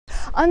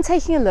I'm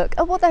taking a look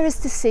at what there is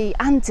to see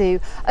and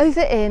do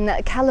over in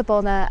Cala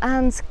Bona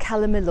and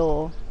Cala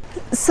Millor.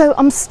 So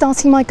I'm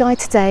starting my guide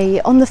today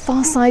on the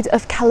far side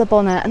of Cala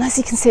Bona, and as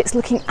you can see, it's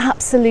looking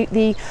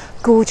absolutely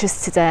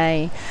gorgeous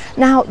today.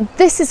 Now,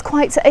 this is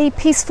quite a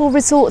peaceful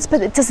resort,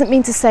 but it doesn't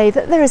mean to say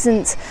that there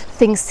isn't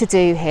things to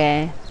do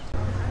here.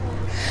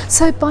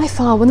 So by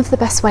far one of the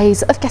best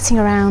ways of getting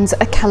around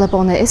Cala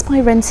Bona is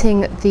by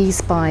renting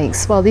these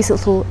bikes, well, these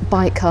little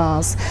bike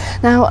cars.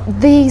 Now,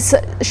 these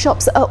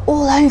shops are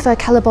all over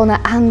Cala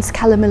Bona and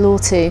Cala Millor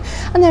too,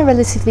 and they're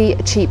relatively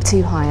cheap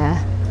to hire.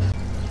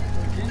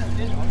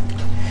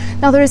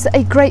 Now, there is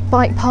a great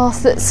bike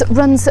path that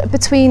runs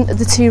between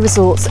the two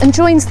resorts and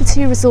joins the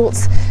two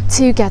resorts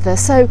together.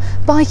 So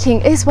biking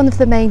is one of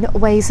the main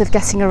ways of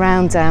getting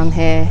around down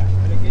here.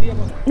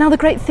 Now, the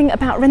great thing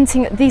about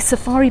renting these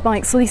safari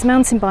bikes or these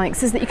mountain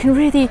bikes is that you can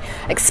really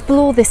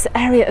explore this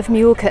area of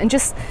Majorca and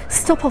just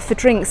stop off for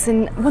drinks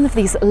in one of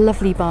these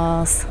lovely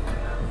bars.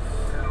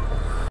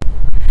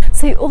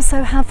 So you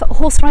also have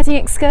horse riding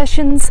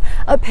excursions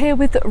up here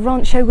with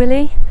Rancho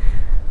Willy.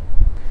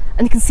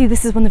 And you can see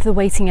this is one of the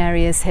waiting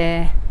areas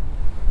here.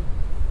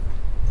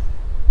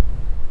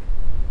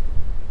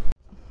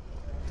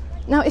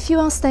 Now, if you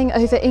are staying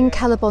over in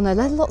Cala Bona,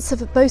 there are lots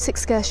of boat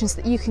excursions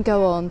that you can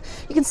go on.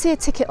 You can see a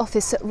ticket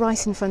office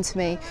right in front of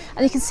me,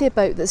 and you can see a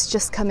boat that's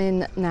just come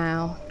in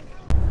now.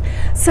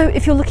 So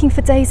if you're looking for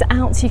days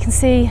out, you can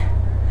take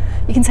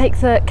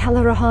the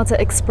Cala Rajada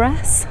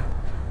Express.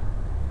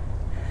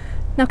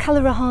 Now,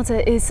 Cala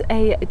Rajada is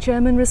a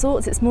German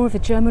resort, it's more of a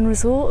German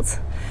resort,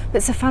 but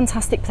it's a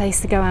fantastic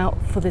place to go out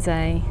for the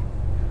day.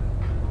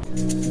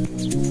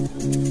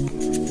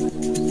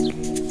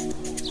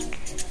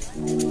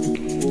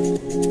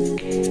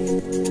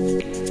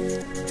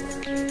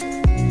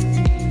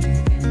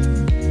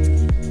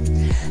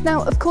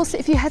 Now, of course,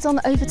 if you head on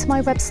over to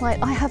my website,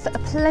 I have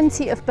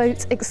plenty of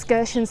boat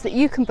excursions that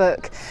you can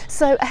book.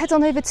 So head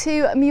on over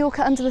to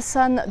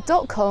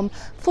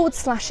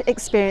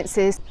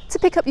majorcaunderthesun.com/experiences to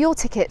pick up your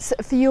tickets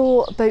for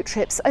your boat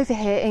trips over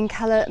here in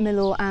Cala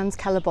Millor and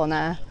Cala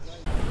Bona.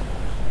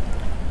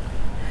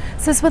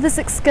 So as well as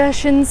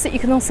excursions, you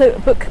can also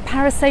book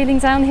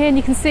parasailing down here, and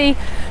you can see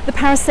the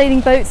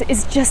parasailing boat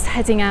is just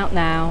heading out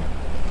now.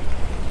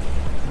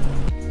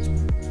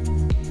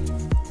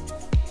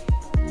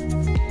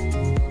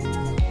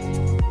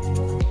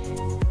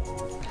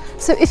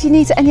 So if you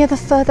need any other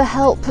further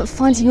help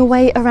finding your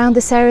way around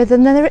this area,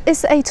 then there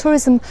is a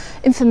tourism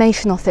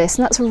information office,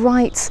 and that's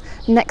right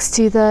next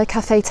to the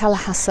Cafe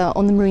Talahassa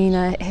on the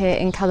marina here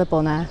in Cala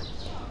Bona.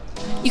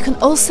 You can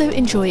also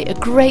enjoy a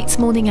great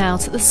morning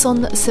out at the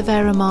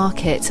Severa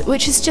market,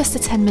 which is just a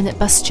 10-minute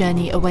bus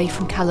journey away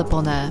from Cala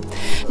Bona.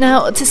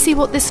 Now, to see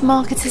what this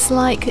market is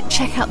like,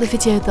 check out the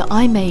video that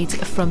I made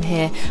from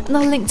here, and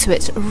I'll link to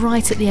it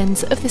right at the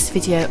end of this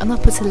video, and I'll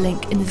put a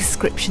link in the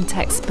description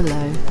text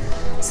below.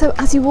 So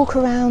as you walk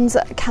around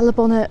Cala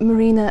Bona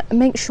Marina,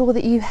 make sure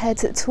that you head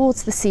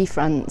towards the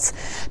seafront,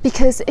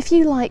 because if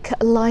you like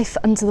life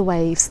under the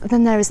waves,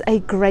 then there is a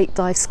great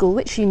dive school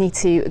which you need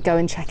to go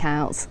and check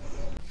out.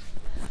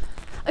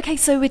 Okay,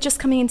 so we're just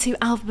coming into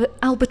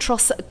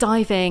albatross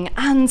diving,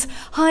 and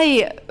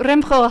hi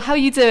Remco, how are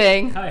you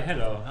doing? Hi,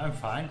 hello, I'm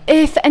fine.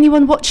 If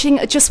anyone watching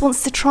just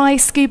wants to try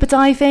scuba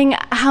diving,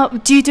 how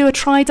do you do a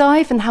try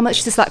dive, and how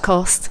much does that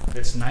cost?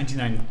 It's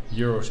 99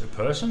 euros a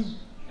person,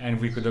 and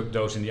we conduct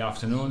those in the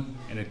afternoon,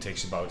 and it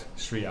takes about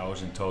 3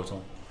 hours in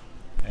total.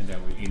 And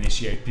then we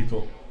initiate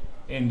people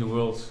in the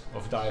world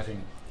of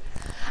diving.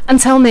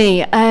 And tell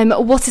me,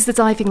 what is the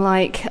diving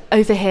like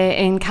over here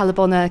in Cala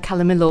Bona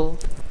Cala Millor?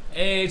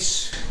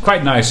 It's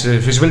quite nice. The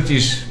visibility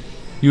is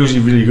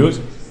usually really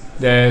good.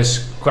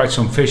 There's quite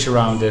some fish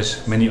around.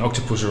 There's many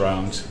octopus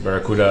around,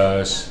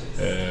 barracudas,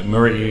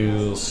 Murray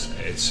eels,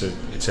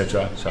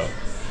 etc. So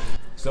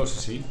it's loads to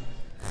see.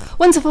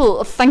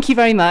 Wonderful. Thank you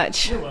very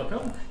much. You're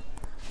welcome.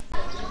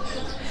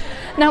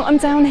 Now, I'm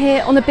down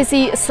here on a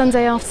busy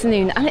Sunday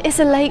afternoon, and it is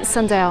a late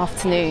Sunday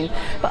afternoon,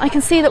 but I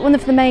can see that one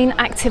of the main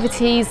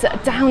activities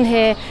down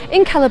here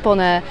in Cala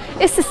Bona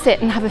is to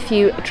sit and have a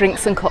few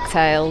drinks and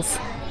cocktails.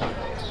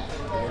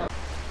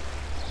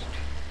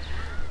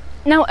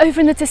 Now, over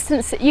in the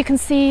distance, you can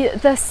see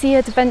the Sea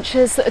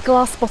Adventures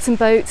glass bottom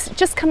boat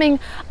just coming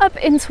up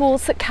in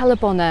towards Cala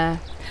Bona.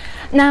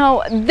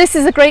 Now, this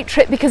is a great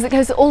trip because it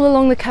goes all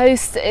along the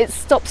coast, it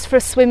stops for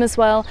a swim as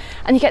well,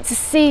 and you get to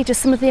see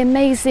just some of the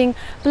amazing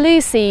blue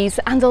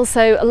seas and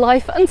also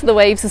life under the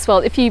waves as well,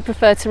 if you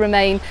prefer to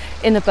remain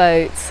in a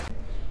boat.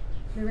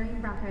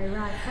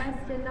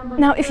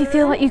 Now, if you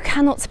feel like you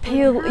cannot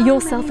peel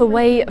yourself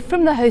away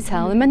from the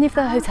hotel, and many of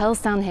the hotels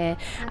down here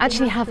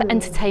actually have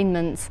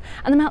entertainment,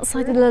 and I'm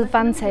outside the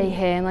Levante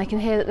here, and I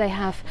can hear that they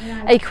have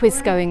a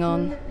quiz going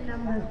on.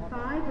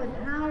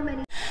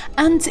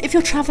 And if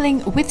you're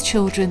travelling with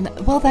children,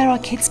 well, there are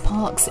kids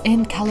parks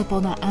in Cala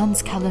Bona and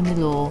Cala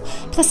Millor.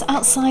 Plus,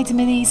 outside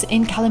minis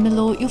in Cala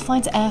Millor, you'll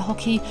find air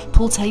hockey,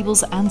 pool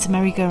tables and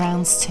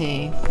merry-go-rounds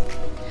too.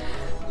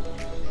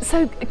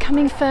 So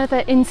coming further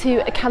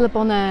into Cala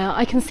Bona,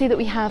 I can see that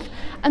we have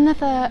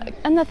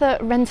another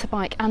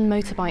rent-a-bike and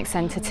motorbike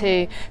centre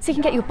too. So you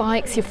can get your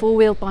bikes, your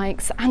four-wheel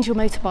bikes and your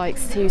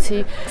motorbikes too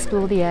to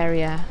explore the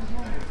area.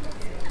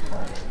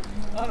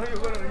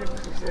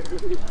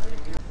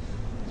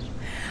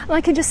 And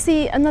I can just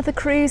see another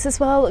cruise as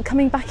well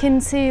coming back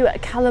into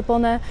Cala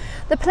Bona.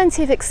 There are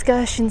plenty of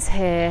excursions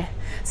here,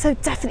 so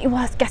definitely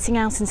worth getting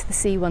out into the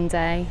sea one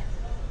day.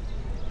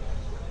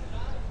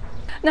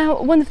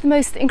 Now, one of the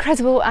most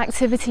incredible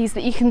activities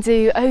that you can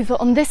do over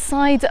on this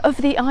side of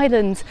the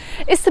island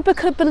is to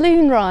book a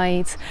balloon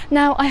ride.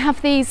 Now, I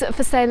have these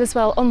for sale as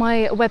well on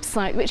my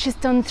website, which is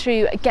done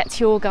through Get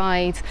Your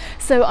Guide.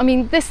 So, I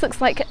mean, this looks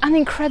like an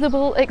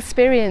incredible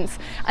experience,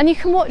 and you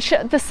can watch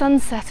the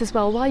sunset as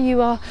well while you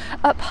are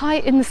up high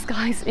in the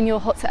skies in your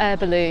hot air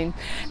balloon.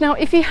 Now,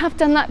 if you have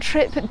done that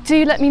trip,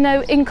 do let me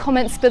know in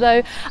comments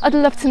below. I'd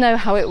love to know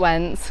how it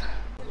went.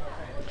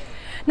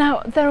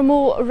 Now, there are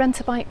more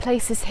rent-a-bike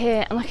places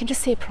here, and I can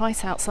just see a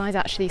price outside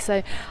actually,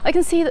 so I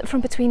can see that from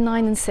between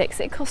 9 and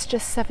 6 it costs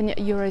just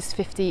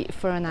 €7.50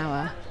 for an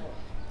hour.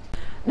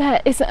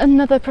 There is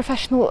another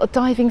professional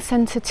diving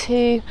centre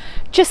too,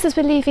 just as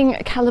we're leaving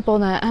Cala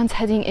Bona and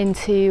heading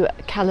into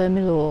Cala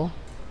Millor.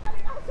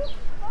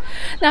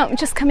 Now, I'm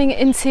just coming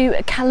into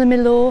Cala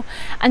Millor,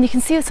 and you can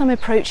see that I'm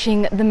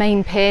approaching the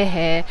main pier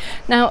here.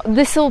 Now,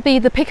 this will be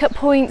the pickup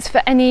points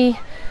for any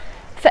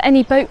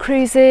boat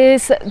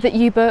cruises that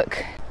you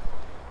book.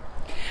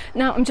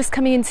 Now, I'm just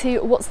coming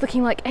into what's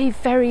looking like a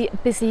very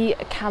busy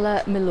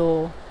Cala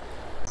Millor.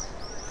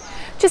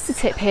 Just a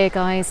tip here,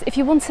 guys, if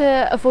you want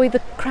to avoid the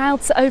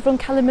crowds over on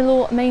Cala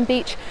Millor main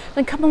beach,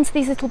 then come onto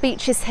these little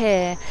beaches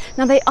here.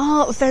 Now, they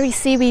are very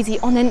seaweedy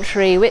on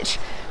entry, which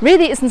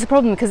really isn't a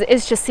problem because it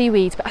is just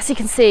seaweed, but as you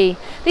can see,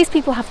 these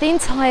people have the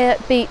entire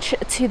beach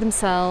to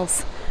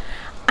themselves.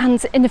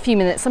 And in a few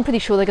minutes, I'm pretty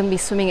sure they're going to be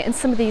swimming in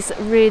some of these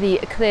really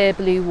clear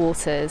blue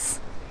waters.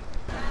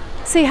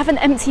 So you have an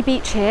empty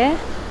beach here,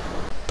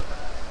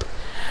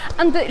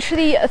 and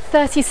literally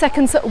 30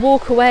 seconds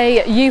walk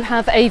away, you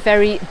have a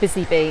very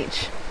busy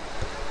beach.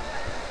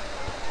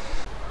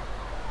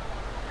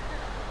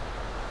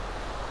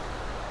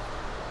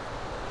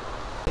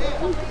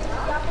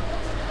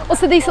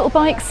 Also, these little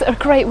bikes are a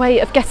great way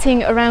of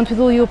getting around with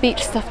all your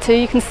beach stuff too.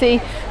 You can see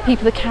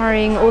people are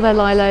carrying all their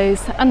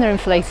lilos and their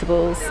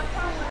inflatables.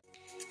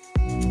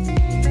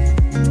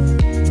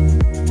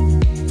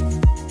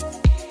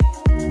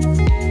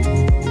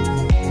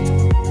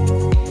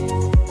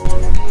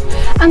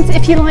 And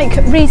if you like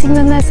reading,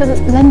 then there's a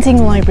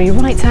lending library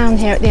right down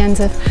here at the end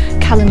of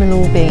Cala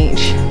Millor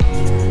Beach.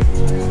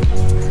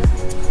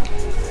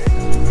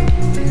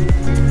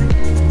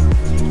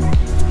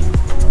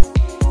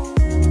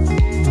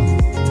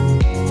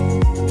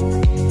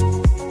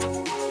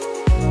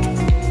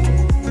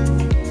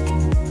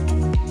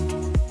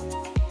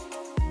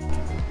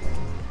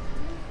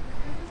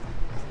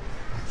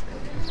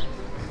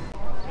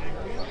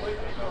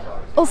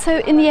 Also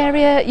in the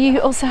area, you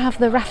also have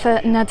the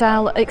Rafa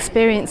Nadal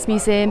Experience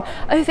Museum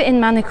over in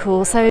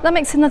Manacor, so that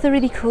makes another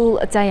really cool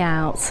day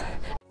out.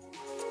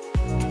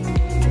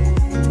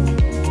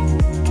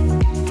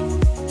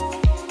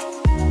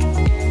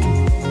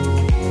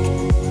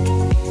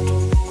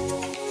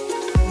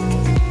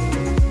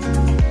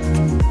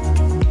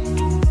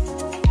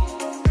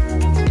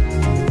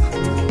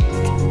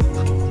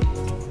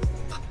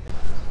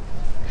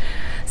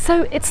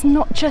 So it's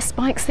not just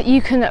bikes that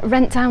you can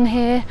rent down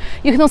here,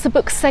 you can also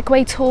book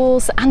Segway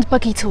tours and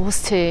buggy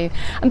tours too,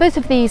 and both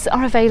of these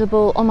are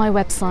available on my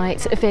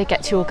website via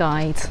Get Your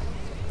Guide.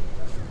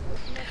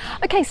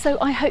 Okay, so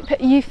I hope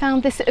you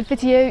found this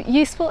video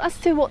useful as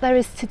to what there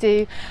is to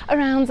do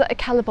around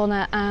Cala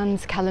Bona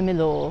and Cala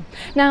Millor.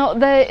 Now,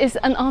 there is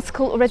an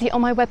article already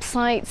on my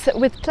website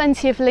with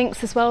plenty of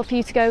links as well for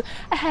you to go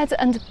ahead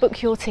and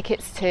book your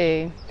tickets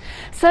too.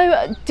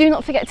 So do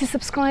not forget to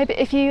subscribe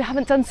if you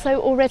haven't done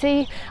so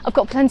already. I've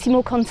got plenty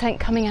more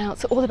content coming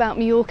out all about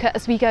Mallorca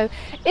as we go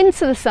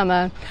into the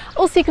summer.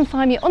 Also, you can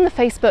find me on the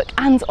Facebook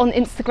and on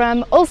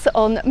Instagram, also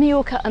on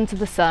Mallorca Under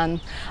the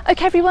Sun.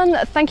 Okay everyone,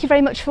 thank you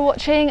very much for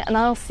watching, and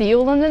I'll see you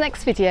all on the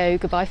next video.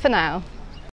 Goodbye for now.